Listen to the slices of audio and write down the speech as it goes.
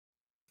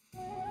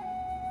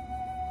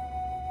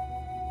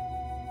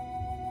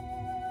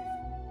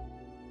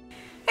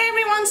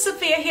everyone,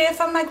 Sophia here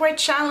from My Great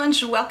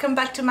Challenge. Welcome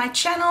back to my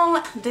channel.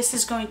 This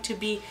is going to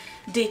be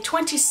day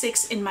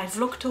 26 in my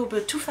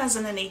Vlogtober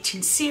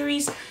 2018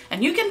 series,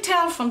 and you can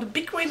tell from the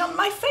big grin on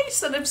my face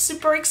that I'm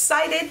super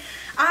excited.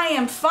 I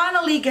am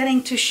finally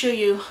getting to show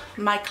you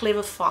my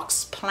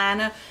CleverFox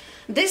planner.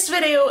 This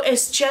video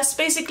is just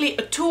basically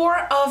a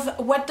tour of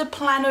what the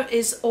planner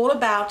is all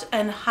about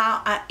and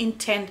how I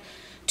intend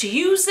to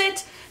use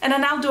it, and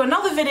then I'll do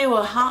another video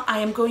on how I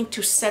am going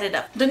to set it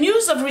up. The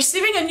news of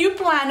receiving a new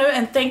planner,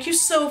 and thank you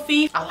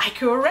Sophie, I like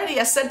her already,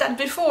 I said that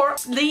before.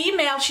 The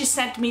email she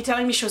sent me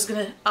telling me she was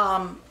gonna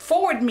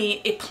forward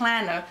me a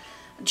planner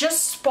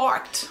just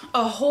sparked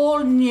a whole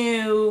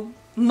new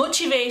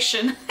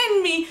motivation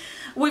in me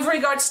with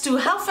regards to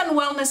health and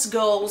wellness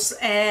goals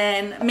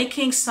and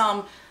making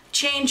some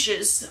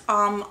changes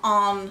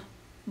on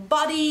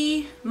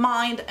body,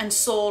 mind and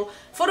soul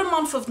for the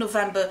month of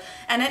November.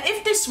 And then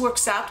if this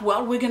works out,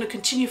 well, we're going to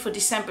continue for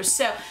December.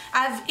 So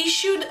I've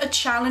issued a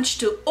challenge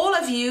to all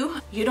of you.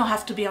 You don't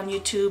have to be on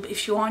YouTube.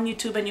 If you're on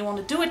YouTube and you want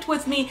to do it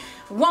with me,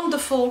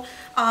 wonderful.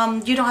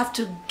 You don't have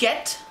to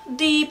get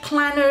the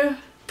planner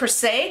per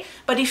se,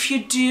 but if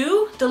you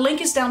do, the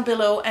link is down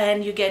below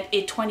and you get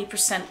a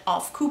 20%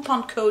 off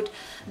coupon code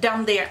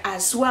down there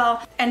as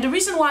well. And the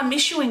reason why I'm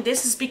issuing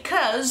this is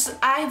because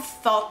I've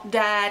thought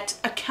that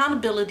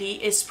accountability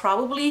is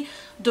probably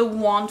the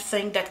one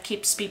thing that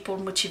keeps people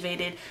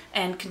motivated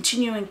and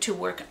continuing to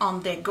work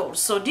on their goals.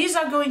 So these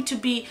are going to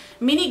be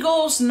mini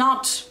goals,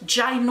 not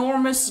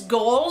ginormous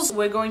goals.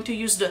 We're going to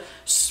use the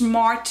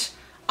SMART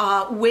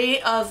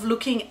way of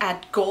looking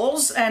at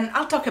goals, and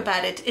I'll talk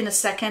about it in a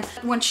second.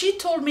 When she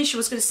told me she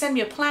was going to send me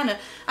a planner,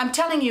 I'm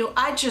telling you,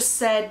 I just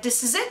said,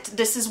 this is it.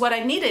 This is what I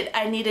needed.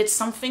 I needed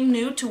something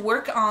new to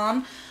work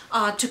on,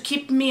 to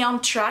keep me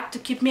on track, to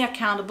keep me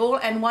accountable,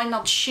 and why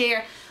not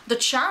share the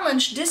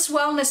challenge, this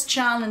wellness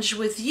challenge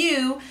with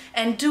you,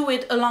 and do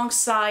it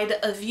alongside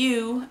of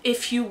you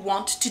if you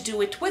want to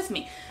do it with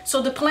me.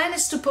 So the plan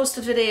is to post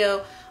a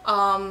video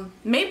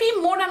maybe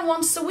more than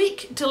once a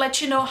week to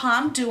let you know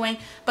how I'm doing,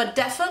 but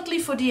definitely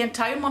for the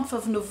entire month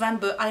of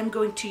November I'm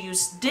going to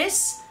use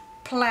this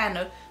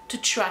planner to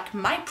track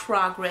my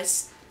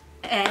progress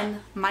and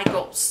my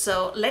goals.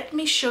 So let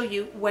me show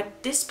you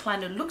what this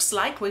planner looks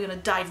like. We're gonna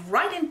dive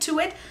right into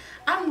it.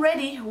 I'm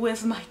ready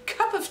with my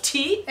cup of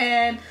tea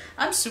and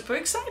I'm super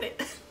excited.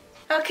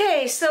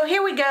 Okay, so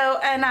here we go,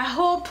 and I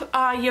hope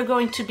you're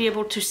going to be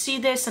able to see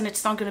this and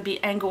it's not going to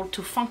be angled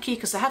too funky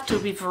because I have to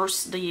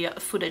reverse the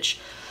footage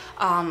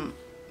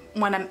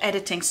when I'm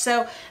editing.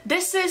 So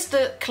this is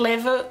the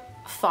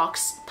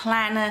CleverFox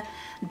planner.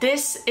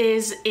 This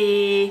is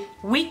a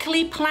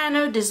weekly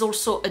planner. There's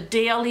also a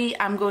daily.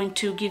 I'm going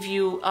to give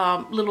you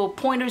little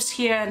pointers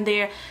here and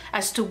there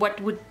as to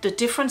what would the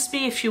difference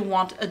be if you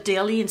want a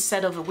daily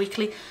instead of a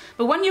weekly.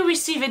 But when you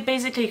receive it,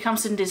 basically it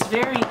comes in this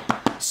very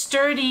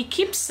sturdy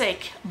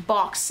keepsake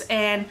box,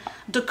 and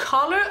the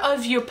color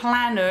of your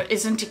planner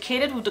is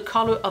indicated with the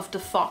color of the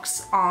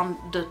fox on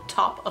the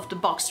top of the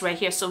box right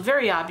here. So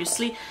very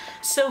obviously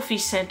Sophie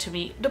sent to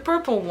me the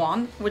purple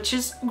one, which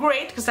is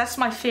great because that's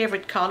my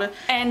favorite color.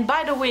 And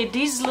by the way,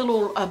 these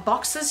little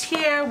boxes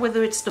here,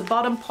 whether it's the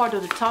bottom part or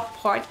the top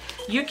part,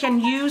 you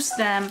can use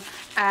them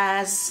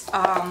as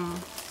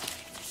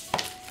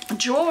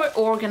drawer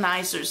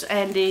organizers,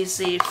 and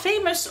there's a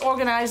famous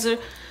organizer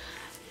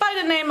by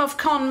the name of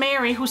Con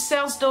Mary who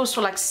sells those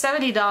for like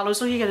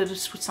 $70. All you gotta do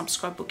is put some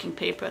scrapbooking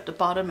paper at the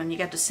bottom and you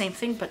get the same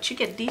thing, but you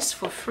get these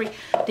for free.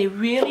 They're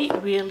really,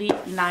 really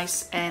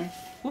nice, and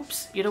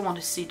oops, you don't want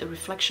to see the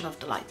reflection of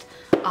the light.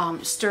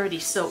 Sturdy.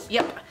 So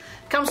yep,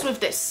 comes with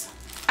this.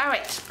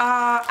 Alright,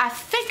 I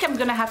think I'm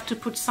gonna have to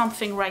put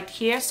something right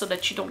here so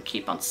that you don't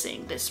keep on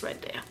seeing this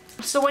right there.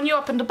 So when you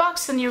open the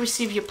box and you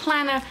receive your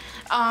planner,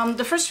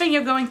 the first thing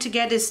you're going to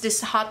get is this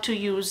how to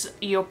use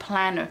your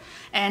planner.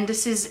 And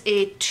this is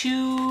a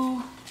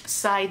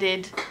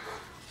two-sided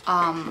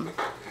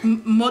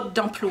mode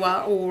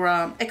d'emploi, or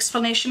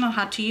explanation on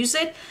how to use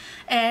it.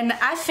 And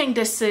I think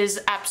this is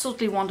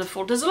absolutely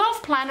wonderful. There's a lot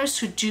of planners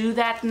who do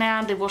that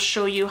now. They will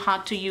show you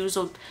how to use,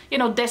 or you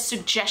know, their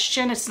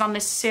suggestion. It's not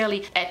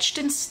necessarily etched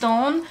in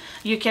stone.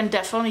 You can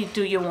definitely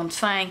do your own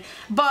thing,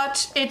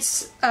 but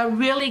it's a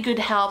really good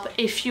help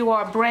if you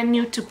are brand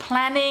new to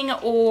planning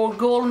or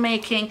goal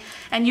making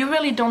and you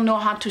really don't know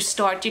how to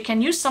start. You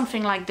can use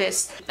something like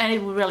this and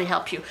it will really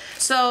help you.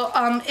 So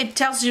it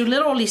tells you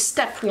literally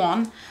step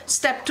 1,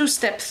 step 2,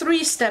 step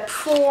 3, step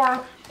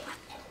 4,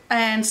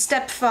 and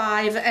step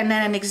 5, and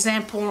then an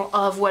example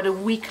of what a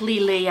weekly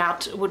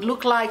layout would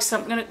look like. So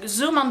I'm going to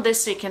zoom on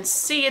this so you can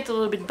see it a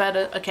little bit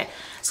better. Okay,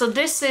 so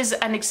this is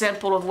an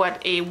example of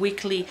what a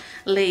weekly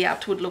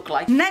layout would look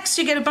like. Next,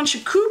 you get a bunch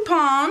of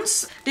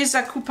coupons. These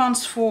are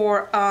coupons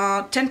for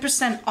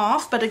 10%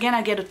 off, but again,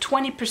 I get a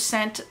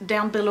 20%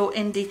 down below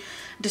in the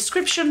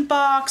description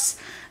box.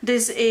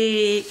 There's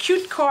a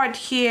cute card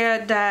here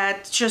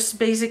that just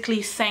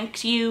basically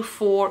thanks you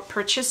for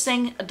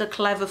purchasing the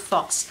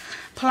CleverFox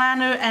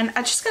planner, and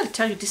I just gotta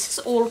tell you, this is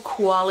all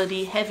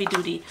quality, heavy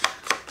duty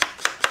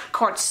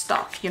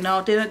cardstock, you know.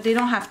 They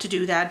don't have to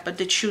do that, but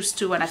they choose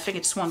to, and I think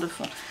it's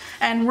wonderful.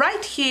 And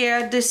right here,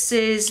 this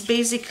is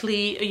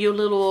basically your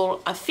little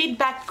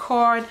feedback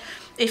card.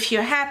 If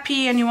you're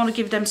happy and you want to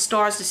give them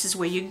stars, this is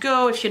where you go.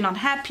 If you're not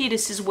happy,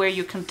 this is where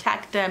you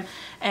contact them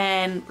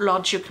and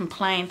lodge your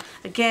complaint.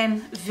 Again,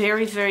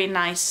 very, very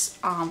nice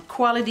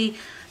quality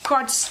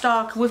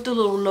cardstock with the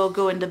little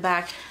logo in the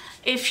back.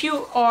 If you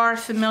are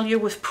familiar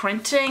with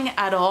printing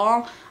at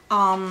all,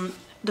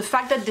 the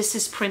fact that this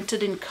is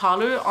printed in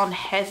color on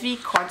heavy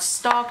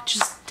cardstock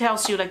just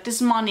tells you like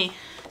this money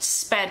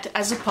spent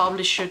as a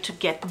publisher to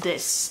get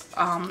this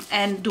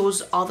and those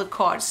other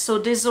cards. So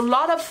there's a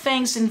lot of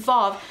things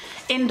involved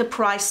in the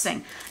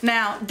pricing.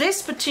 Now this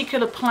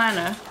particular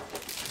planner,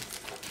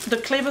 the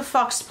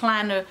CleverFox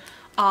Planner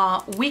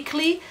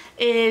weekly,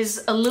 is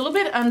a little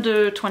bit under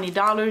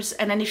 $20,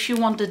 and then if you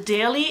want the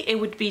daily it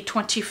would be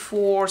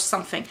 24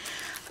 something.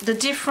 The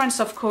difference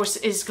of course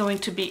is going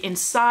to be in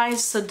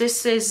size. So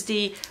this is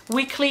the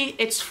weekly,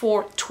 it's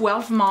for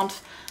 12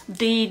 months.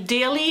 The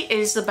daily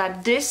is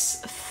about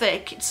this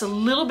thick. It's a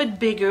little bit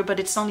bigger, but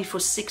it's only for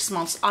 6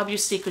 months,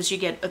 obviously, because you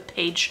get a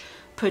page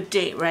per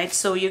day, right?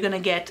 So you're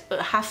gonna get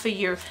half a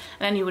year,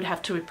 and then you would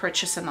have to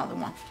repurchase another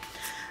one.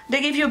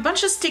 They give you a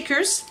bunch of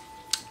stickers.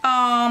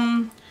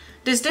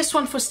 There's this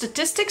one for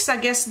statistics. I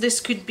guess this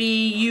could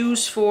be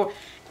used for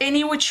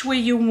any which way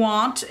you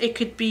want. It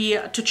could be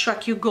to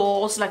track your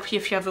goals, like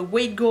if you have a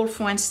weight goal,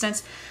 for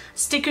instance.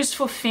 Stickers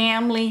for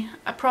family.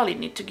 I probably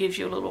need to give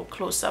you a little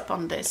close-up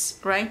on this,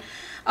 right?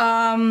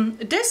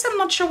 This I'm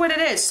not sure what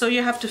it is, so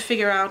you have to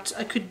figure out.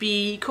 It could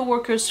be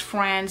co-workers,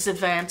 friends,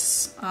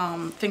 events,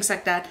 things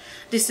like that.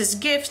 This is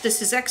gifts,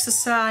 this is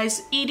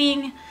exercise,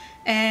 eating,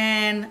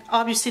 and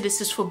obviously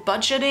this is for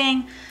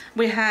budgeting.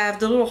 We have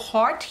the little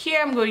heart here.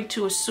 I'm going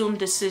to assume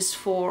this is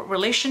for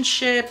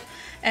relationship,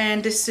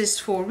 and this is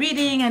for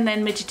reading, and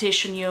then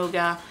meditation,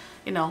 yoga,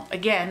 you know,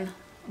 again,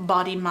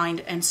 body, mind,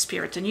 and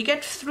spirit. And you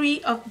get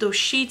 3 of those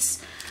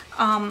sheets.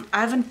 I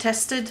haven't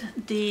tested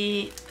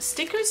the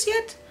stickers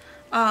yet.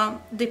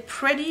 They're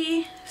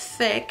pretty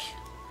thick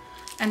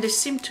and they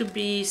seem to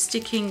be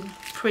sticking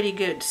pretty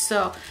good.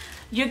 So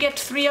you get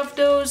 3 of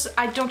those.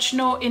 I don't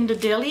know in the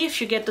daily if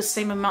you get the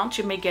same amount,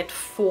 you may get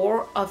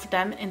 4 of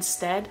them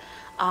instead.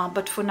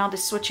 But for now,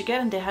 this is what you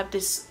get, and they have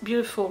this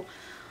beautiful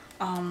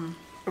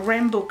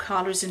rainbow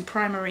colors in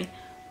primary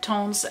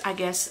tones, I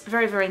guess.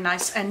 Very, very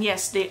nice. And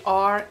yes, they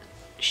are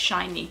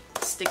shiny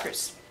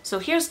stickers. So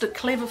here's the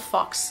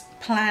CleverFox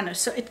Planner.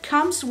 So it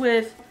comes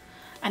with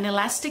an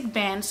elastic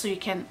band so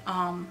you can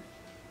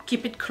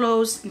keep it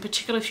closed, in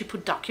particular if you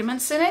put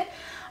documents in it.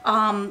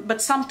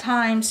 But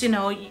sometimes, you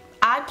know,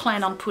 I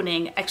plan on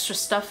putting extra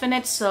stuff in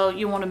it, so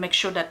you want to make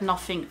sure that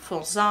nothing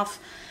falls off.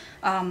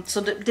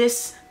 So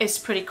this is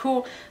pretty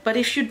cool. But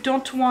if you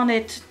don't want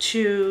it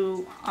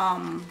to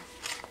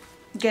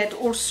get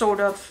all sort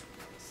of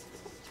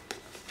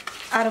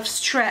out of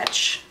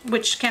stretch,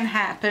 which can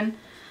happen,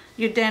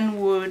 you then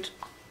would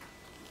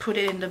put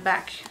it in the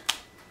back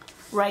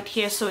right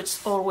here, so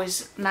it's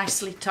always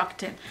nicely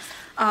tucked in.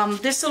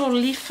 This little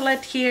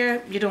leaflet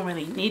here, you don't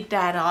really need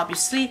that,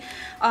 obviously.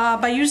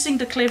 By using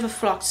the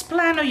CleverFox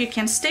Planner, you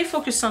can stay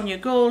focused on your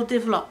goal,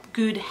 develop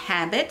good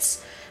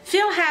habits,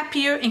 feel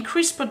happier,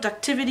 increase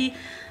productivity,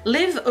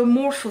 live a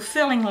more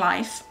fulfilling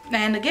life.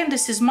 And again,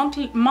 this is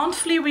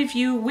monthly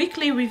review,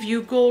 weekly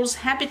review, goals,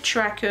 habit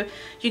tracker.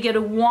 You get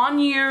a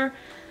 1-year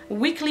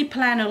weekly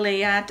planner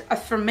layout,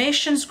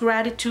 affirmations,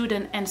 gratitude,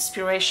 and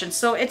inspiration.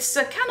 So it's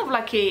kind of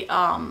like a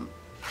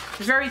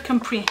very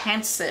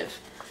comprehensive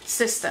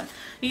system.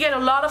 You get a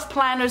lot of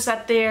planners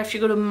out there. If you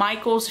go to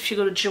Michael's, if you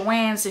go to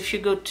Joann's, if you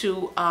go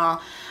to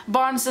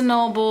Barnes &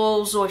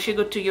 Noble's, or if you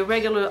go to your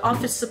regular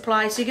office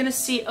supplies, you're gonna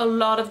see a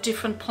lot of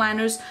different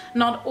planners.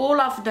 Not all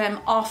of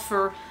them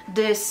offer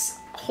this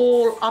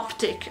whole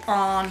optic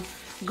on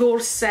goal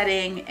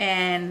setting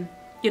and,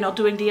 you know,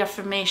 doing the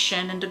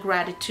affirmation and the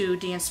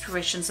gratitude, the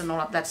inspirations and all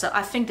of that. So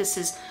I think this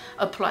is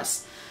a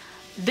plus.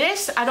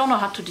 This, I don't know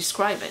how to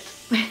describe it.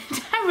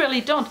 I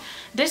really don't.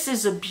 This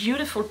is a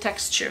beautiful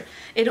texture.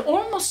 It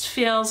almost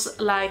feels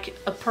like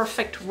a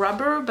perfect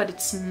rubber, but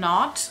it's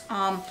not.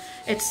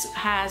 It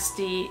has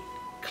the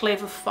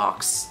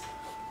CleverFox,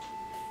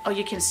 oh,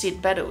 you can see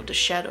it better with the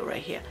shadow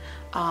right here,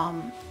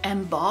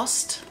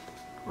 embossed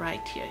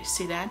right here. You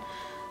see that?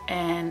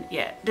 And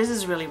yeah, this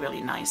is really,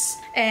 really nice.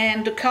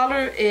 And the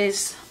color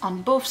is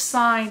on both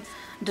sides.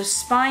 The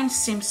spine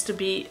seems to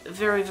be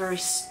very, very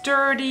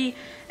sturdy.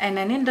 And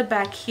then in the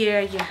back here,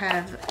 you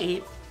have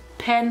a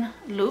pen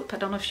loop. I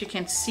don't know if you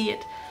can see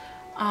it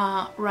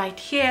right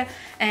here.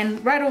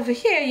 And right over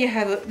here, you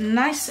have a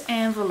nice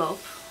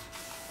envelope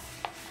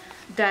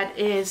that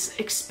is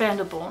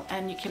expandable.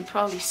 And you can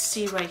probably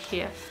see right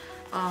here.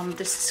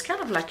 This is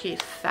kind of like a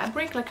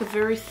fabric, like a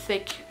very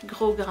thick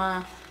gros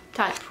grain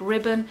type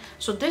ribbon.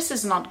 So this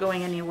is not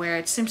going anywhere.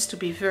 It seems to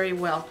be very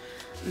well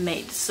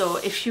made. So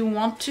if you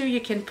want to, you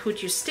can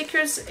put your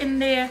stickers in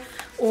there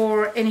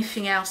or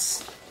anything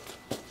else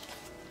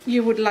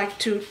you would like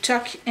to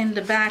tuck in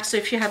the back. So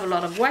if you have a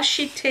lot of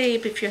washi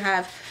tape, if you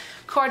have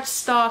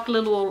cardstock,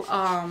 little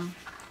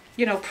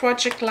you know,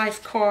 project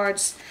life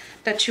cards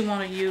that you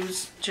want to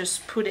use,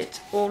 just put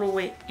it all the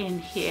way in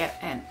here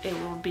and it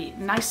will be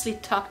nicely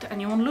tucked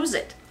and you won't lose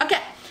it.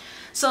 Okay,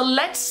 so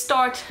let's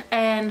start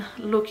and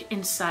look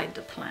inside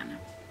the planner.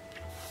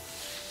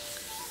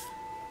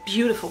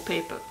 Beautiful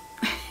paper.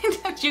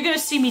 You're gonna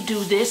see me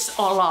do this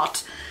a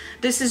lot.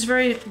 This is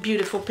very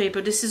beautiful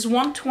paper. This is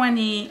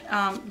 120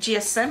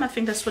 GSM, I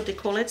think that's what they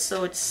call it.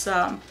 So it's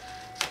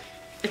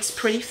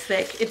pretty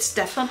thick. It's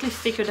definitely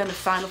thicker than the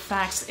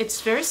Filofax.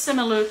 It's very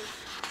similar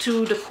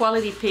to the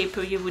quality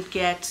paper you would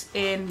get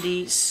in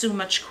the So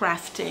Much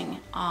Crafting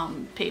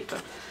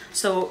paper.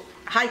 So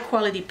high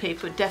quality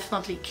paper,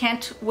 definitely.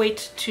 Can't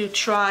wait to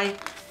try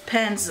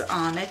pens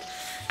on it.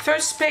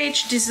 First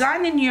page,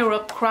 designed in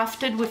Europe,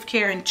 crafted with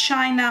care in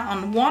China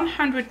on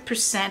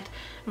 100%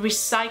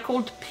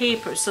 recycled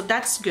paper. So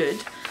that's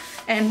good.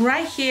 And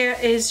right here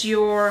is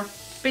your,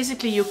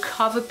 basically your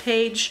cover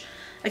page,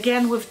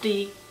 again with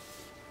the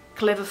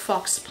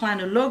CleverFox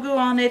Planner logo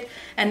on it.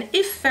 And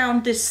if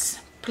found this,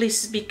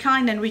 please be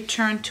kind and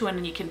return to, and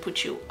then you can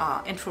put your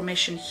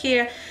information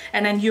here,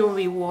 and then your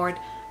reward.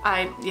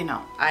 I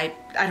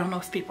don't know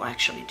if people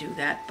actually do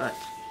that, but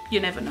you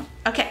never know.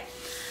 Okay.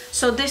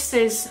 So this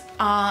is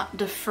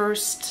the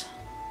first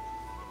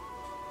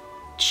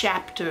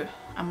chapter,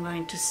 I'm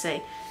going to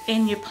say,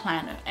 in your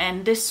planner.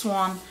 And this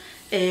one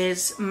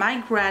is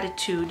my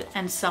gratitude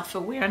and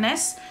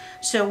self-awareness.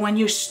 So when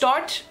you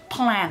start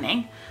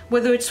planning,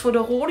 whether it's for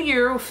the whole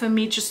year or for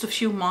me just a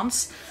few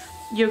months,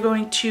 you're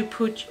going to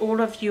put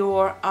all of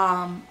your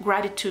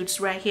gratitudes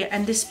right here,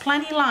 and there's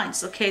plenty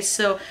lines. Okay,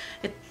 so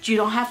you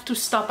don't have to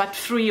stop at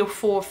 3 or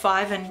 4 or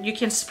 5, and you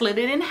can split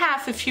it in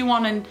half if you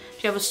want, and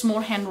if you have a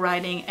small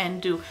handwriting,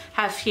 and do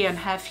half here and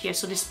half here.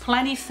 So there's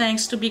plenty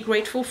things to be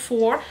grateful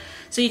for,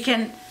 so you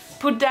can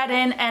put that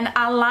in. And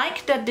I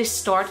like that they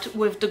start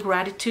with the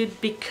gratitude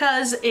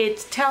because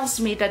it tells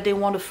me that they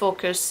want to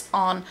focus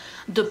on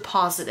the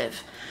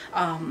positive.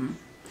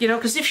 You know,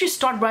 because if you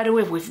start right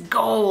away with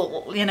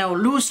goal, you know,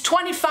 lose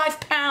 25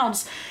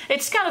 pounds,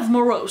 it's kind of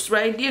morose,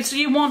 right? So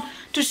you want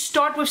to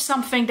start with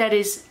something that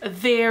is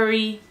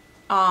very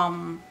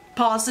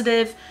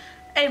positive.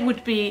 It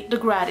would be the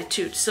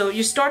gratitude. So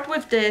you start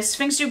with this,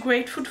 things you're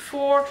grateful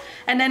for,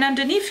 and then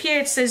underneath here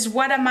it says,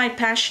 what am I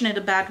passionate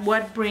about?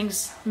 What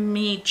brings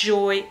me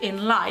joy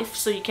in life?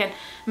 So you can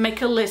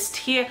make a list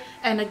here.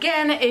 And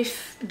again,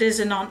 if there's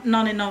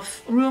not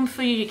enough room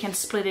for you, you can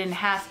split it in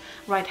half,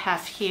 write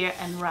half here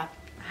and write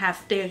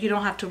half there. You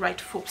don't have to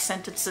write full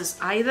sentences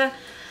either.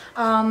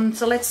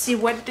 So let's see,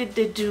 what did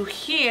they do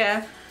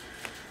here?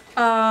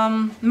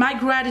 My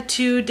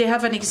gratitude, they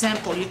have an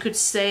example. You could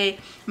say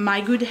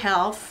my good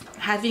health,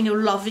 having a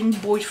loving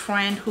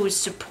boyfriend who is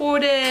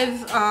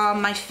supportive,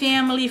 my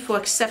family for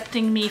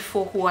accepting me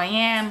for who I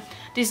am.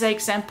 These are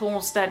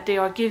examples that they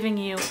are giving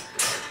you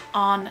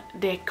on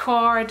their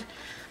card.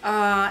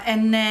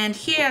 And then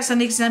here as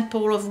an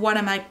example of what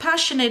am I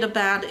passionate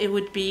about, it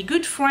would be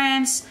good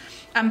friends.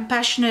 I'm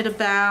passionate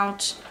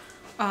about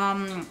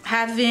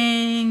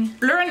learning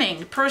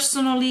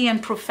personally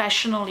and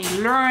professionally,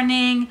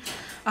 learning.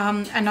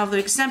 Another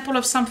example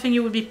of something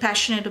you would be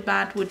passionate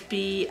about would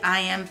be,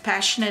 I am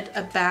passionate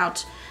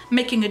about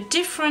making a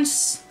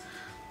difference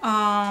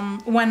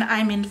when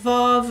I'm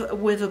involved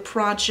with a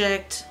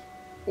project,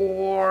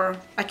 or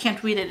I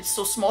can't read it, it's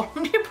so small.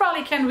 You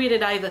probably can't read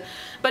it either.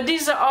 But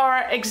these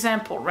are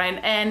examples, right?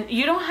 And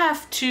you don't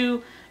have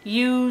to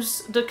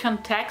use the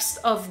context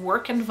of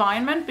work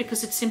environment,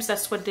 because it seems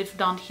that's what they've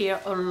done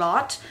here a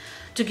lot.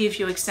 To give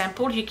you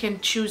example, you can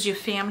choose your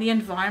family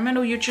environment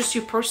or just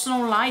your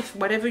personal life,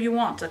 whatever you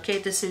want. Okay,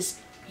 this is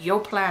your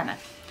planner.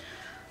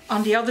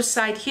 On the other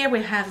side here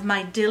we have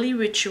my daily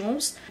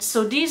rituals.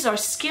 So these are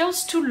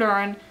skills to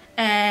learn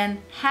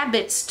and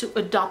habits to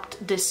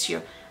adopt this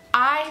year.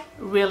 I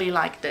really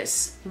like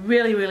this,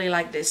 really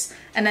like this.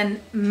 And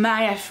then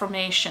my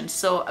affirmation.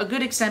 So a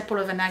good example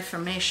of an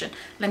affirmation,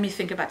 let me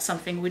think about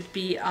something, would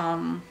be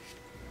I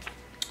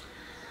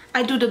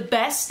do the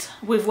best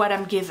with what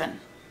I'm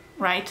given,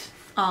 right?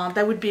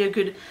 That would be a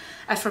good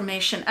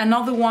affirmation.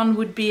 Another one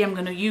would be, I'm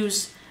going to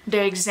use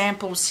their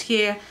examples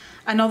here.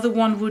 Another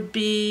one would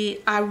be,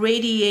 I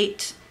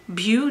radiate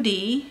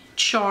beauty,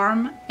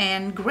 charm,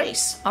 and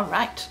grace. All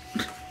right.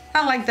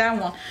 I like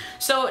that one.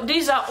 So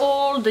these are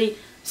all the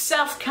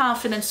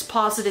self-confidence,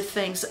 positive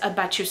things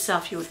about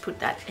yourself. You would put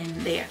that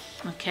in there.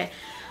 Okay.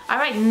 All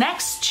right,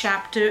 next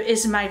chapter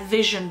is my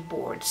vision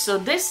board. So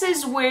this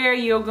is where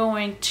you're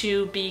going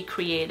to be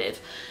creative.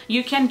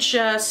 You can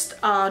just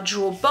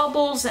draw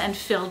bubbles and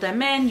fill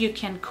them in. You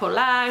can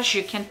collage,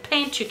 you can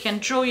paint, you can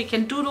draw, you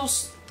can doodle,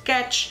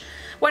 sketch,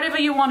 whatever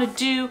you want to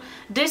do.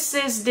 This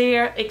is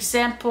their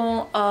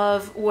example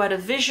of what a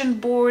vision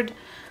board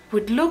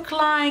would look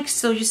like.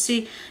 So you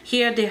see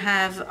here they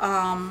have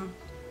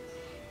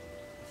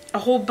a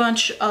whole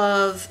bunch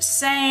of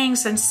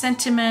sayings and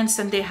sentiments,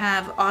 and they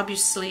have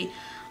obviously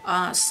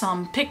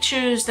some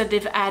pictures that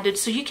they've added,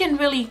 so you can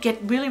really get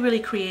really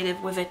creative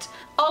with it.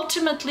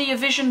 Ultimately, a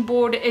vision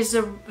board is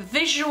a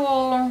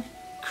visual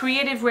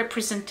creative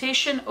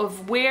representation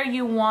of where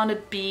you want to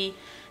be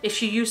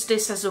if you use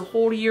this as a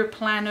whole year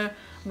planner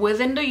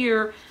within the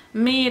year.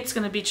 Me, it's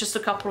going to be just a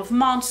couple of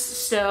months.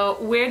 So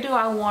where do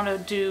I want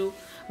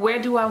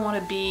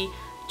to be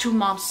 2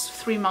 months,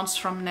 3 months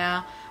from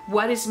now?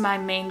 What is my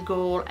main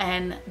goal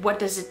and what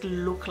does it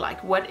look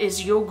like? What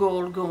is your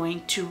goal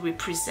going to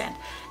represent?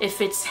 If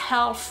it's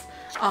health,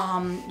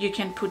 you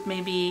can put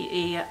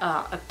maybe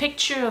a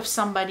picture of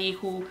somebody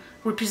who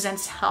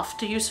represents health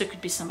to you. So it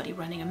could be somebody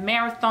running a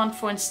marathon,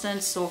 for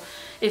instance. Or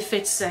if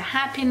it's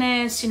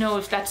happiness, you know,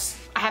 if that's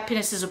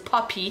happiness is a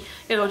puppy,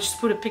 it'll just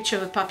put a picture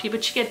of a puppy,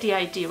 but you get the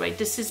idea, right?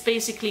 This is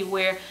basically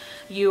where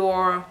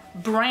your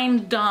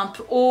brain dump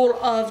all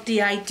of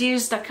the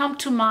ideas that come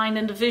to mind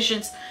and the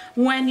visions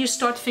when you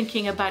start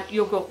thinking about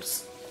your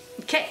goals.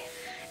 Okay,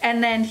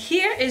 and then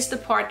here is the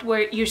part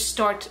where you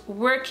start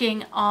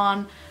working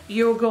on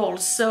your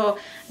goals. So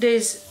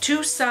there's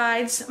two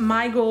sides,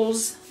 my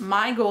goals,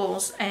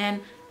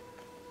 and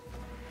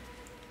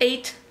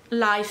 8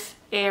 life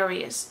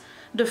areas.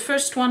 The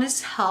first one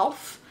is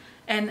health.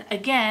 And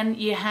again,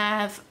 you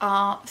have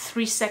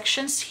 3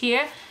 sections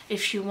here.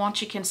 If you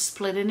want, you can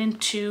split it in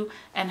 2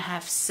 and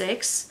have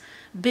 6.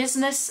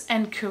 Business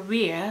and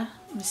career.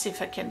 Let me see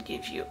if I can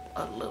give you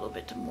a little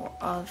bit more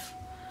of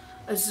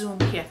a zoom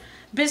here.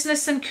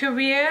 Business and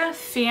career,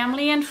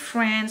 family and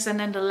friends, and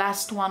then the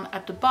last one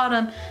at the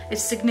bottom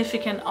is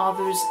significant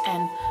others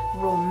and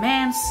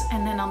romance.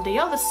 And then on the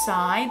other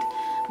side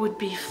would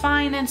be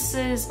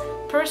finances,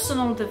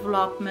 personal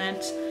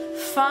development,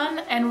 fun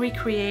and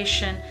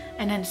recreation,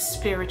 and then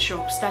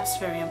spirituals. That's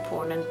very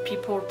important.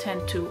 People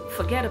tend to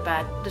forget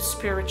about the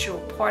spiritual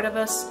part of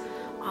us,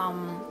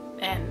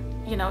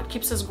 and you know, it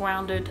keeps us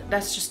grounded.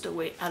 That's just the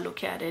way I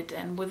look at it.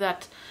 And with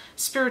that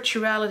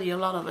spirituality, a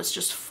lot of us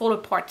just fall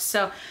apart.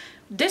 So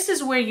this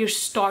is where you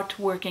start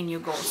working your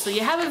goals. So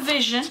you have a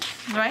vision,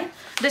 right?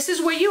 This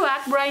is where you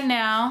at right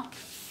now,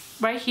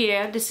 right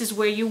here. This is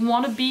where you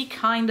want to be,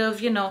 kind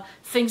of, you know,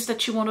 things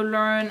that you want to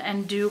learn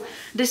and do.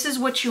 This is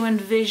what you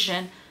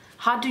envision.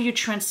 How do you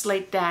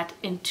translate that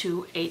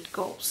into 8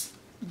 goals?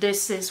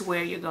 This is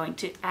where you're going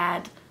to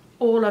add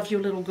all of your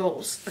little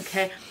goals,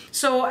 okay?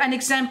 So an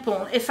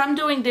example, if I'm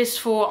doing this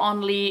for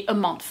only a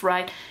month,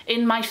 right?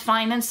 In my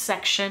finance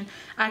section,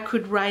 I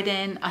could write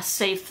in a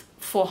save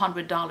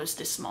 $400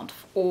 this month,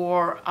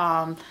 or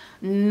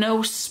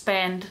no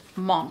spend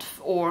month,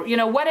 or, you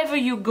know, whatever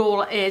your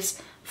goal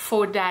is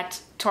for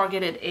that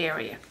targeted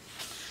area.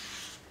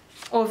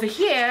 Over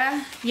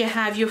here, you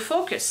have your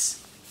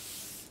focus.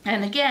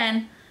 And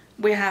again,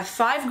 we have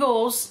 5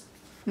 goals,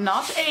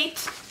 not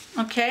 8,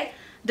 okay?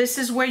 This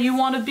is where you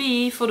want to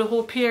be for the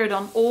whole period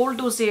on all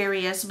those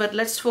areas, but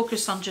let's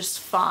focus on just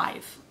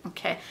 5,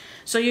 okay?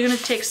 So you're going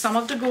to take some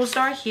of the goals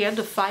that are here,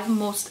 the 5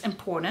 most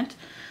important.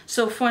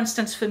 So for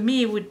instance, for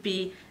me, it would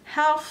be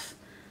health,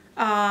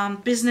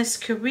 business,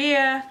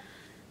 career,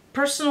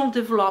 personal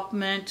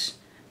development,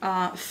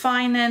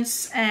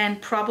 finance,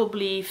 and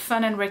probably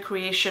fun and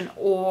recreation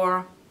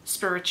or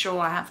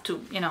spiritual. I have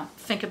to, you know,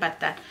 think about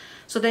that.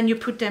 So then you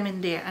put them in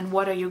there. And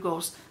what are your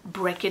goals?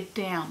 Break it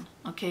down.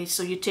 Okay,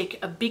 so you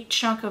take a big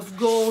chunk of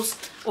goals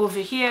over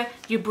here,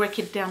 you break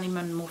it down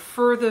even more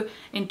further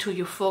into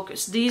your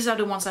focus. These are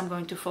the ones I'm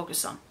going to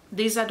focus on.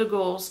 These are the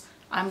goals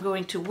I'm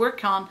going to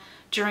work on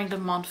during the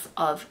month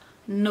of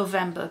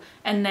November,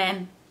 and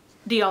then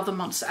the other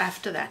months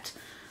after that.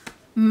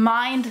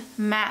 Mind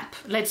map.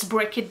 Let's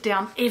break it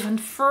down even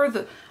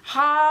further.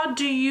 How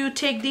do you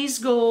take these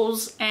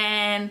goals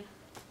and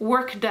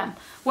work them?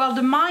 Well,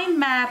 the mind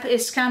map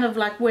is kind of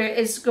like where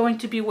it's going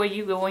to be where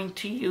you're going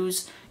to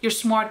use your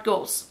SMART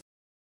goals.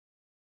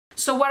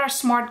 So what are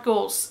SMART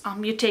goals?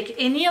 You take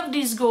any of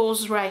these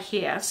goals right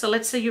here. So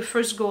let's say your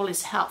first goal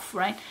is health,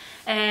 right?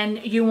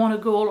 And you want a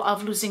goal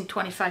of losing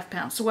 25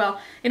 pounds.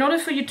 Well, in order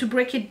for you to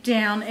break it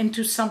down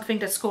into something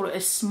that's called a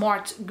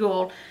SMART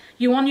goal,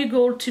 you want your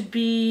goal to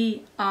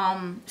be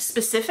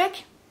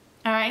specific.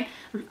 All right,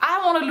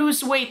 I want to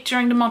lose weight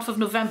during the month of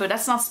November.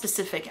 That's not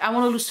specific. I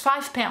want to lose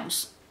 5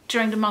 pounds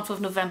during the month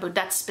of November.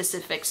 That's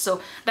specific.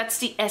 So that's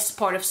the S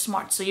part of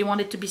SMART. So you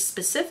want it to be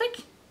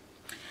specific.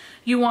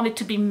 You want it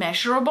to be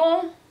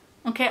measurable.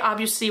 Okay,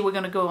 obviously we're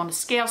going to go on the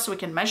scale so we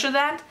can measure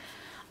that.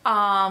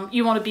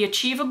 You want to be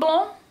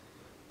achievable.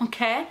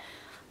 Okay,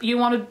 you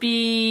want to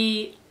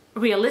be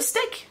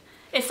realistic.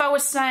 If I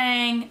was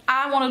saying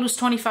I want to lose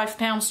 25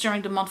 pounds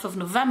during the month of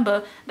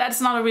November,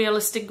 that's not a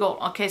realistic goal.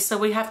 Okay, so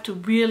we have to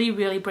really,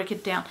 really break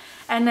it down.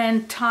 And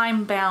then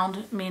time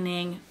bound,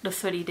 meaning the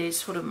 30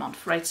 days for the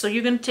month, right? So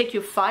you're going to take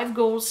your 5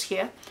 goals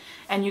here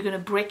and you're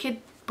going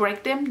to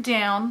break them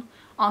down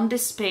on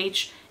this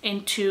page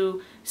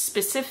into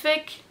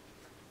specific,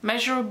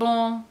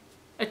 measurable,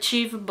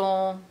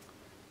 achievable,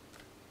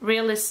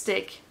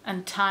 realistic,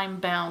 and time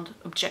bound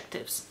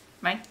objectives,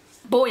 right?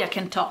 Boy, I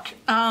can talk.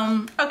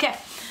 Okay.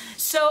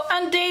 So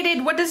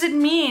undated, what does it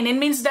mean? It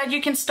means that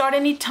you can start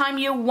anytime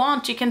you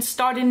want. You can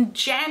start in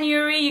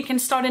January, you can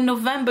start in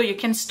November, you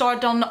can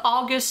start on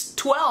August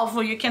 12th,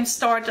 or you can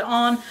start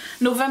on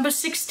November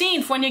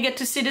 16th when you get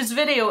to see this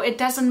video. It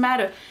doesn't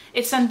matter.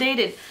 It's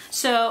undated.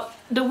 So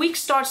the week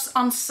starts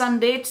on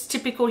Sunday. It's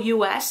typical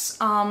US.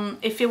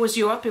 If it was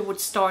Europe, it would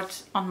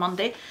start on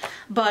Monday,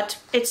 but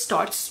it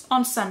starts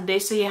on Sunday.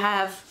 So you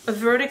have a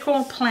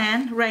vertical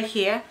plan right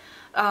here.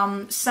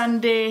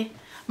 Sunday,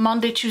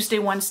 Monday, Tuesday,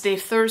 Wednesday,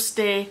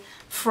 Thursday,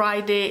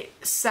 Friday,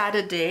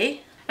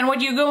 Saturday. And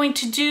what you're going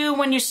to do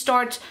when you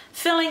start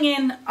filling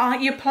in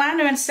your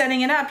planner and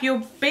setting it up,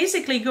 you're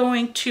basically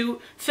going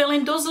to fill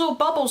in those little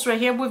bubbles right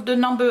here with the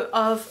number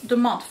of the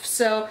month.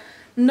 So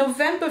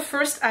November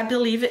 1st, I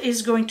believe,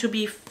 is going to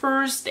be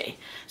Thursday.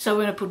 So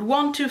we're going to put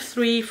 1, 2,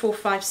 3, 4,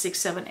 5, 6,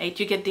 7, 8.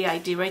 You get the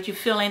idea, right? You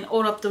fill in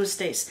all of those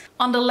days.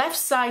 On the left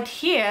side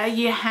here,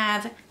 you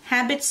have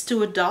habits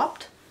to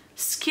adopt,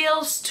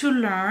 skills to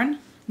learn.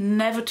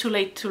 Never too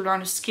late to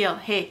learn a skill.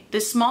 Hey,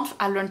 this month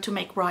I learned to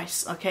make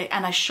rice, okay?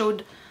 And I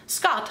showed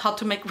Scott how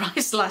to make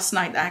rice last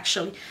night,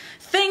 actually.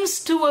 Things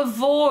to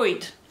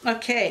avoid,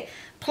 okay?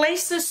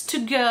 Places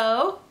to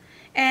go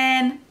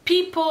and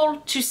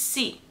people to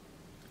see.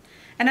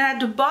 And then at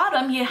the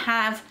bottom you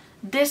have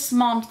this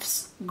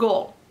month's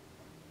goal.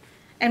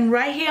 And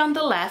right here on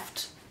the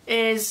left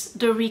is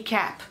the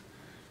recap.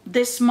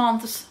 This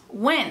month's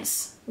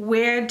wins.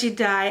 Where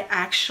did I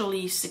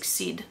actually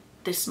succeed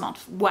this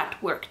month?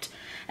 What worked?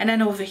 And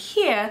then over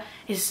here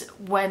is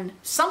when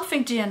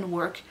something didn't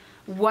work,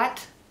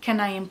 what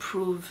can I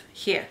improve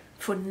here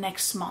for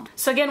next month?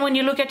 So again, when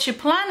you look at your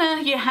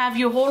planner, you have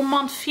your whole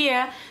month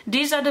here.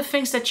 These are the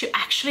things that you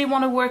actually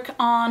want to work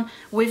on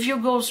with your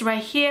goals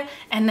right here.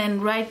 And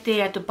then right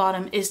there at the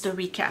bottom is the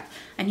recap.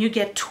 And you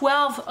get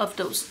 12 of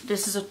those.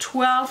 This is a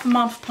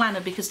 12-month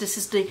planner because this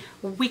is the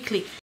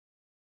weekly.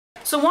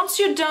 So once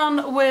you're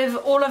done with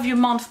all of your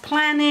month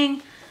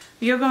planning,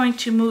 you're going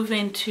to move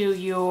into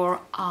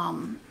your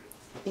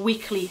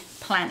weekly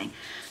planning.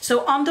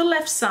 So on the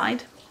left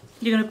side,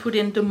 you're going to put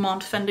in the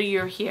month and the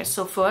year here.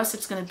 So for us,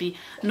 it's going to be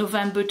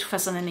November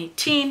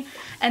 2018.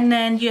 And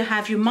then you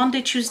have your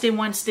Monday, Tuesday,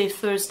 Wednesday,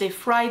 Thursday,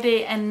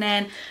 Friday, and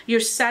then your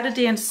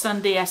Saturday and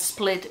Sunday are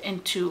split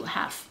into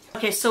half.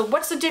 Okay, so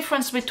what's the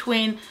difference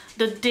between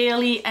the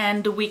daily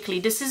and the weekly?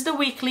 This is the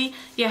weekly.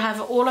 You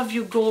have all of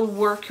your goal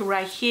work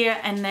right here,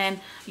 and then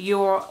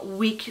your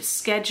week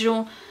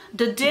schedule.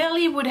 The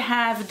daily would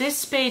have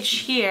this page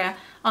here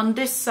on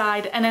this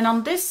side, and then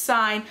on this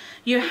side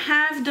you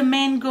have the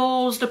main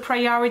goals, the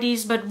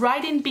priorities, but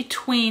right in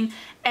between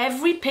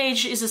every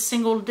page is a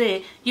single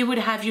day. You would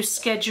have your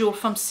schedule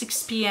from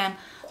 6 p.m.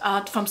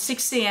 From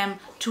 6 a.m.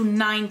 to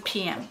 9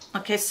 p.m.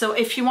 Okay, so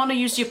if you want to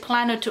use your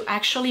planner to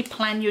actually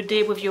plan your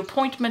day with your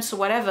appointments or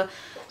whatever,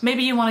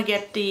 maybe you want to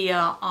get the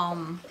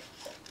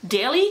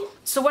daily.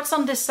 So what's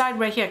on this side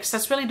right here, because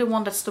that's really the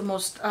one that's the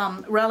most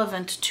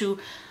relevant to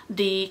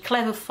the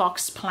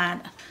CleverFox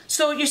Planner.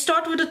 So you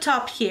start with the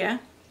top here.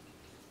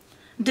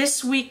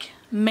 This week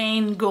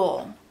main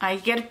goal. I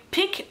get to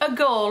pick a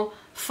goal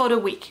for the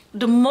week.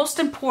 The most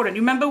important.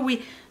 Remember,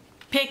 we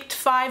picked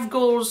 5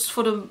 goals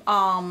for the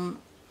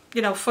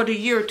for the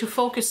year to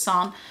focus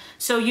on.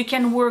 So you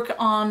can work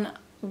on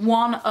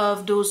one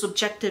of those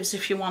objectives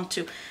if you want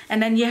to.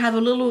 And then you have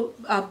a little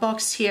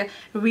box here,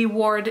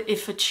 reward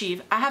if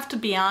achieved. I have to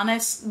be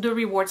honest, the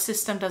reward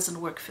system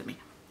doesn't work for me.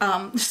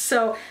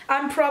 So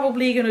I'm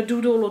probably gonna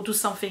doodle or do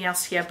something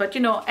else here, but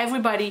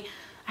everybody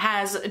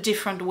has a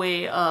different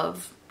way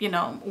of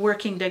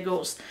working their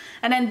goals.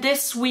 And then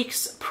this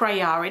week's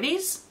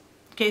priorities,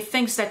 okay,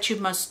 things that you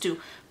must do.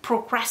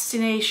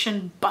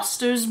 Procrastination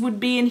busters would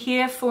be in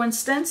here, for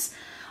instance.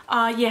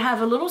 You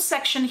have a little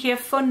section here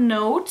for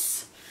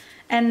notes,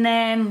 and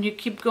then you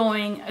keep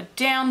going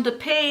down the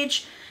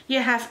page. You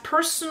have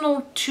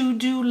personal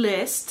to-do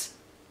list,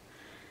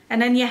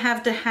 and then you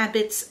have the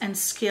habits and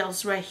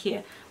skills right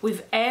here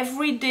with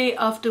every day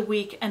of the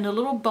week and a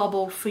little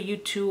bubble for you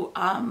to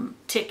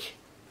tick,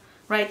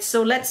 right?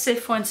 So let's say,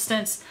 for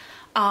instance,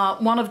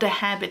 one of the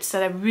habits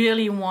that I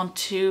really want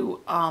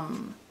to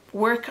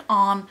work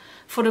on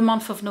for the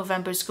month of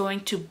November is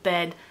going to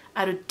bed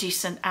at a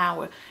decent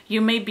hour.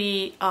 You may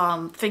be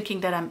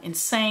thinking that I'm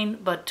insane,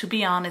 but to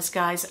be honest,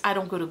 guys, I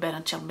don't go to bed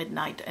until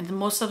midnight, and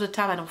most of the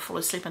time I don't fall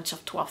asleep until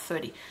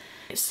 12:30.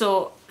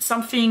 So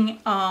something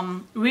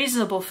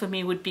reasonable for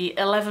me would be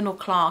 11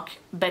 o'clock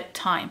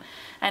bedtime,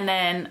 and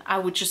then I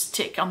would just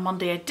tick. On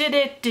Monday I did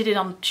it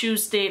on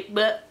Tuesday,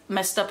 but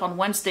messed up on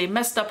Wednesday,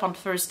 messed up on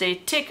Thursday,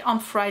 tick on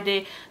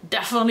Friday,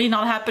 definitely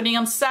not happening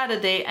on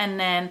Saturday, and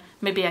then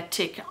maybe I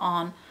tick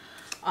on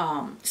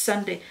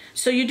Sunday.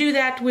 So you do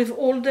that with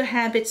all the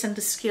habits and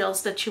the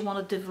skills that you want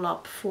to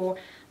develop for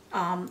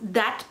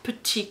that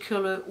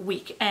particular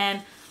week.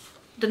 And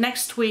the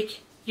next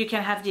week you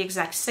can have the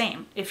exact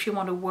same if you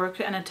want to work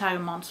an entire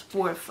month's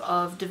worth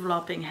of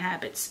developing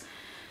habits.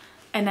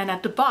 And then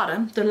at the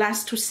bottom, the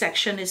last 2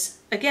 sections is,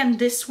 again,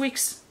 this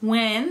week's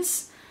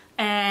wins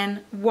and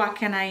what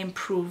can I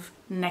improve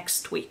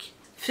next week.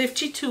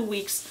 52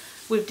 weeks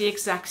with the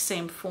exact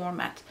same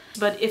format.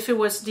 But if it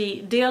was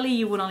the daily,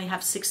 you would only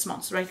have 6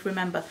 months, right?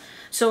 Remember.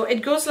 So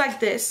it goes like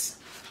this.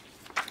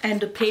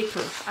 And the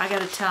paper, I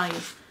gotta tell you,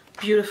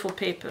 beautiful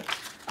paper.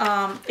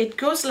 It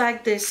goes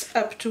like this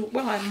up to,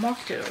 well, I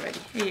marked it already.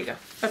 Here you go,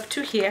 up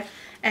to here.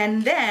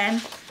 And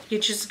then you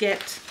just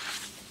get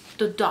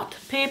the dot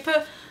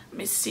paper. Let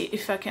me see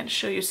if I can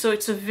show you. So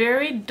it's a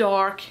very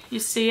dark, you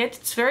see it?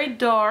 It's very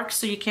dark,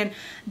 so you can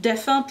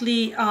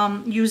definitely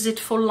use it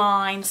for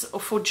lines or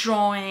for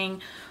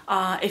drawing.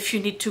 If you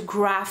need to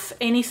graph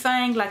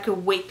anything, like a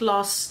weight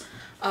loss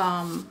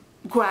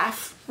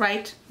graph,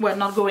 right? Well,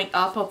 not going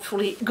up,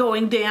 hopefully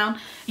going down.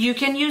 You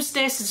can use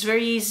this. It's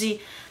very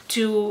easy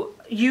to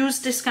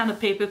use this kind of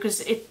paper because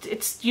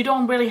it's you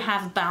don't really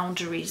have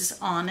boundaries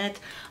on it,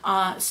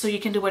 so you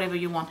can do whatever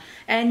you want,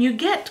 and you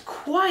get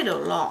quite a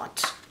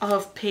lot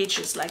of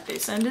pages like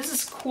this, and this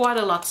is quite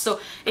a lot. So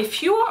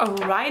if you're a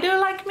writer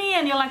like me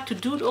and you like to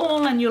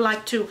doodle and you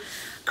like to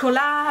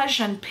collage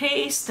and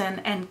paste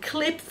and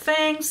clip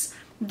things,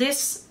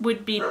 this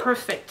would be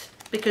perfect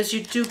because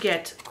you do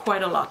get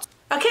quite a lot.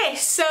 Okay,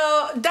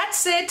 so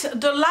that's it.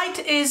 The light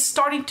is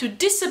starting to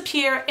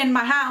disappear in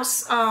my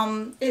house.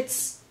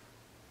 It's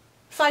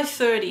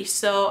 5:30,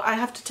 so I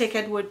have to take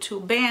Edward to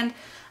band,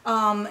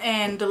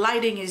 and the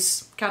lighting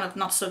is kind of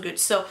not so good.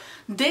 So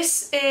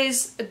this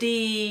is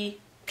the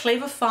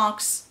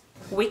CleverFox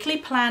weekly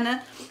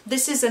planner.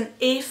 This is an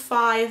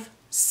A5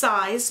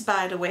 size,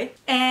 by the way,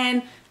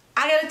 and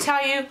I gotta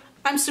tell you,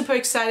 I'm super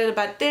excited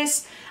about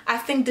this. I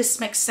think this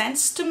makes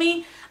sense to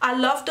me. I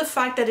love the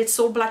fact that it's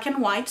all black and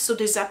white, so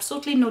there's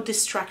absolutely no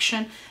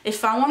distraction.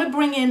 If I want to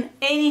bring in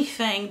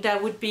anything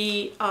that would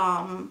be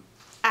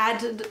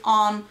added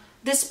on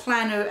this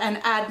planner and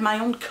add my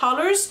own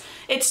colors,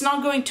 it's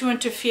not going to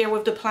interfere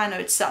with the planner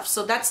itself.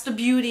 So that's the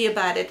beauty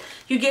about it.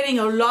 You're getting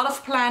a lot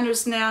of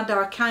planners now that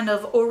are kind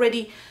of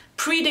already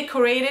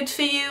pre-decorated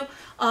for you,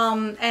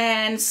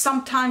 and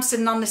sometimes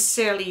they're not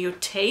necessarily your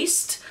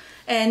taste,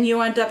 and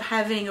you end up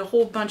having a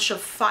whole bunch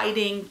of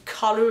fighting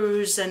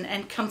colors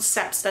and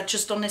concepts that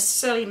just don't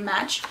necessarily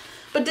match.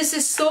 But this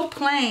is so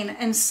plain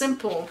and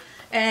simple,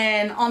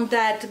 and on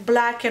that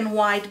black and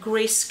white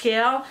gray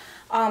scale,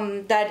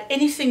 that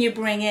anything you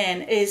bring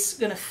in is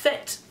gonna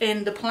fit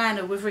in the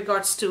planner with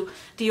regards to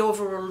the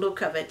overall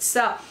look of it.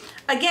 So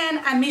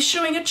again, I'm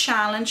issuing a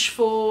challenge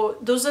for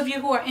those of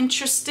you who are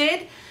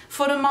interested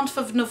for the month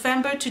of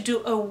November to do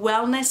a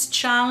wellness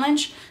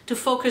challenge, to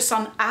focus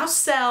on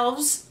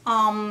ourselves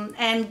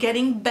and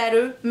getting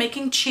better,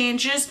 making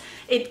changes.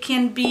 It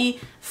can be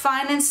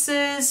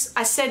finances,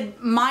 I said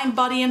mind,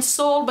 body, and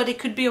soul, but it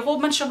could be a whole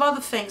bunch of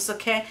other things,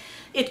 okay?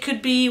 It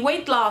could be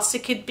weight loss,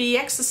 it could be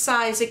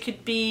exercise, it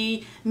could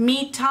be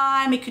me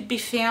time, it could be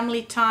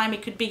family time,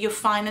 it could be your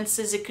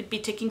finances, it could be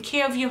taking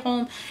care of your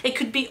home, it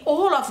could be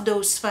all of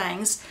those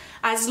things,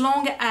 as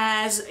long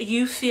as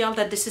you feel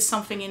that this is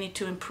something you need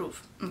to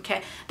improve,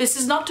 okay? This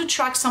is not to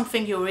track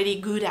something you're already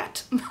good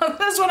at.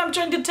 That's what I'm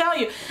trying to tell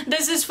you.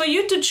 This is for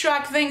you to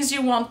track things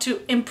you want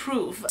to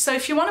improve. So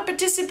if you want to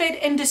participate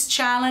in this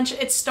challenge,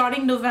 it's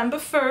starting November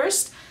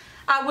 1st.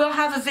 I will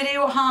have a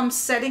video how I'm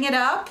setting it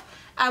up.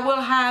 I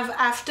will have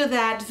after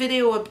that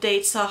video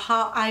updates of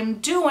how I'm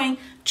doing,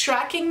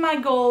 tracking my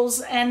goals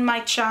and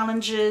my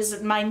challenges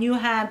and my new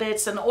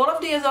habits and all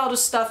of the other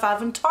stuff I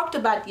haven't talked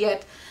about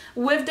yet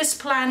with this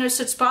planner.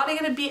 So it's probably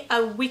going to be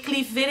a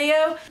weekly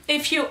video.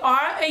 If you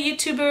are a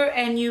YouTuber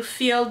and you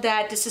feel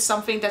that this is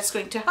something that's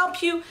going to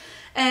help you,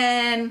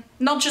 and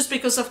not just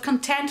because of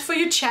content for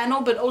your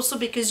channel, but also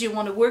because you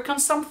want to work on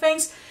some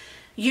things,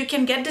 you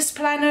can get this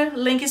planner,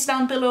 link is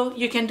down below.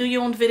 You can do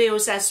your own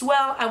videos as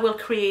well. I will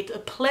create a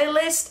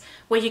playlist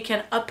where you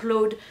can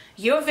upload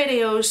your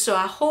videos, so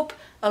I hope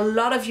a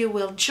lot of you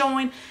will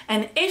join.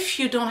 And if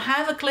you don't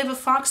have a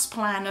CleverFox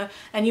planner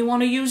and you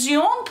want to use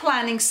your own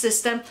planning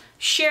system,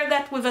 share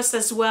that with us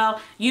as well.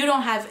 You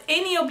don't have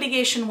any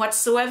obligation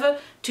whatsoever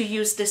to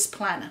use this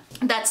planner.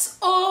 That's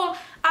all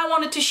I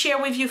wanted to share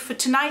with you for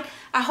tonight.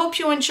 I hope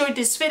you enjoyed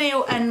this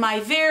video and my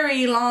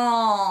very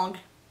long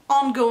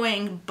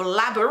ongoing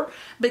blabber,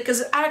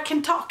 because I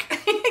can talk.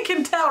 You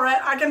can tell, right?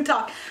 I can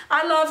talk.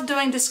 I love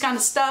doing this kind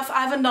of stuff.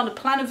 I haven't done a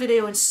planner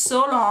video in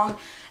so long,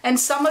 and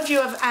some of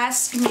you have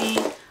asked me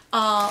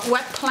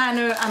what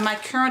planner am I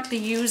currently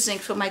using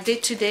for my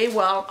day-to-day.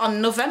 Well,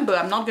 on November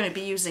I'm not going to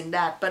be using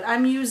that, but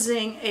I'm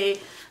using a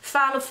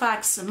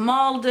CleverFox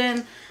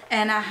Malden,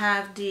 and I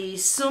have the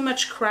So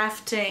Much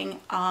Crafting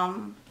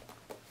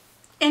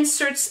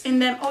inserts in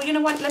them. Oh, you know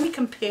what? Let me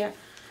compare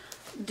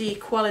the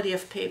quality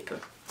of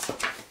paper.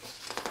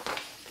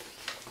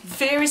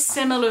 Very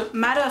similar.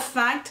 Matter of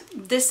fact,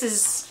 this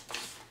is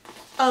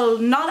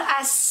not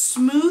as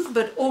smooth,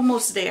 but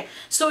almost there.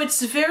 So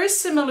it's very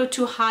similar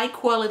to high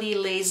quality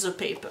laser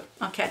paper,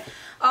 okay?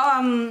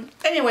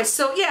 Anyway,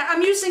 so yeah,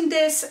 I'm using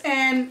this,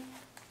 and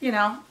you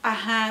know, I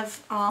have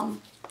hold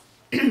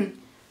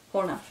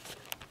on,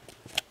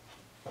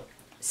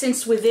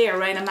 since we're there,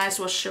 right, I might as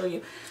well show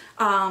you.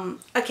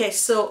 Okay,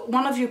 so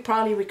one of you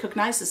probably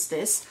recognizes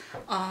this.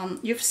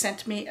 You've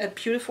sent me a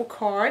beautiful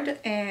card,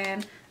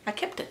 and I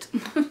kept it.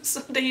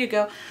 So there you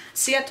go.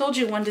 See, I told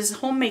you when there's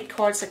homemade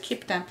cards, I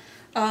keep them.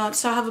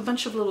 So I have a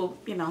bunch of little,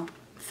 you know,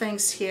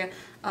 things here.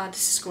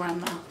 This is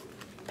Grandma,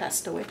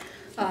 passed away.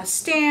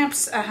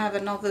 Stamps. I have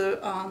another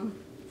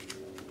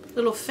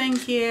little thing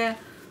here,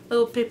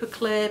 little paper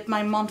clip,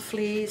 my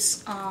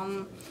monthlies,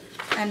 and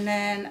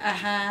then I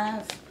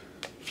have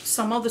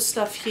some other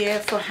stuff here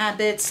for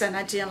habits, and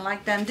I didn't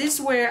like them. These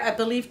were, I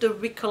believe, the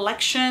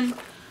recollection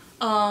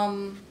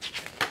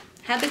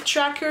habit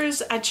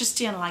trackers. I just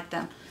didn't like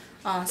them.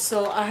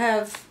 So I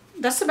have,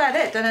 that's about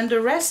it. And then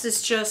the rest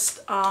is just,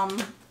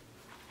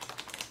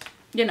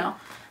 you know,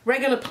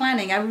 regular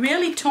planning. I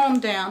really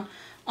toned down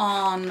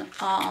on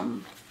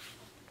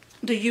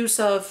the use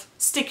of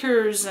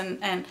stickers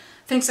and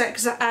things like,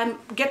 because I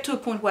get to a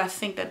point where I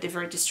think that they're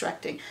very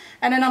distracting.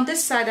 And then on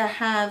this side I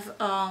have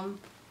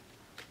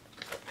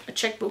a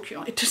checkbook, you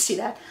don't need to see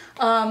that.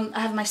 I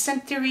have my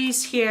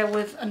centuries here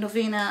with a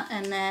novena,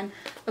 and then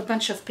a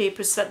bunch of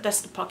papers.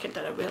 That's the pocket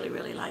that I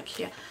really like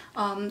here.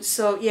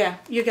 So yeah,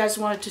 you guys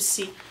wanted to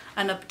see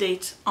an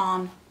update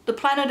on the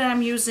planner that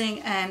I'm using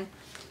and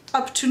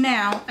up to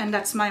now, and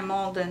that's my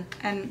mold,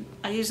 and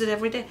I use it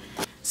every day.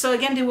 So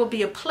again, there will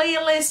be a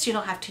playlist. You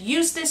don't have to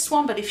use this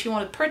one, but if you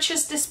want to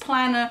purchase this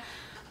planner,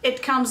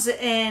 it comes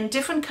in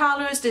different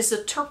colors. There's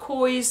a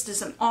turquoise,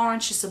 there's an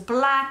orange, there's a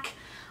black,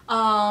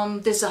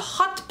 there's a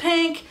hot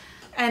pink,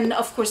 and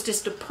of course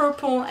there's the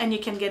purple, and you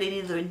can get it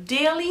either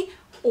daily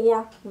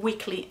or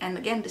weekly. And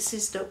again, this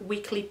is the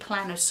weekly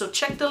planner. So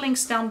check the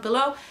links down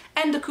below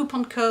and the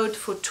coupon code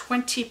for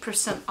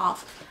 20%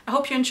 off. I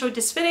hope you enjoyed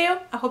this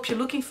video. I hope you're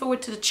looking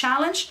forward to the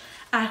challenge.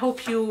 I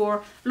hope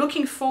you're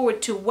looking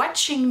forward to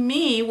watching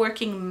me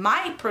working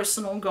my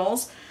personal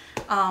goals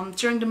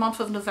during the month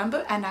of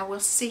November, and I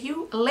will see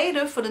you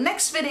later for the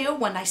next video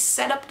when I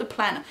set up the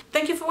planner.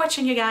 Thank you for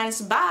watching, you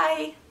guys.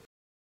 Bye!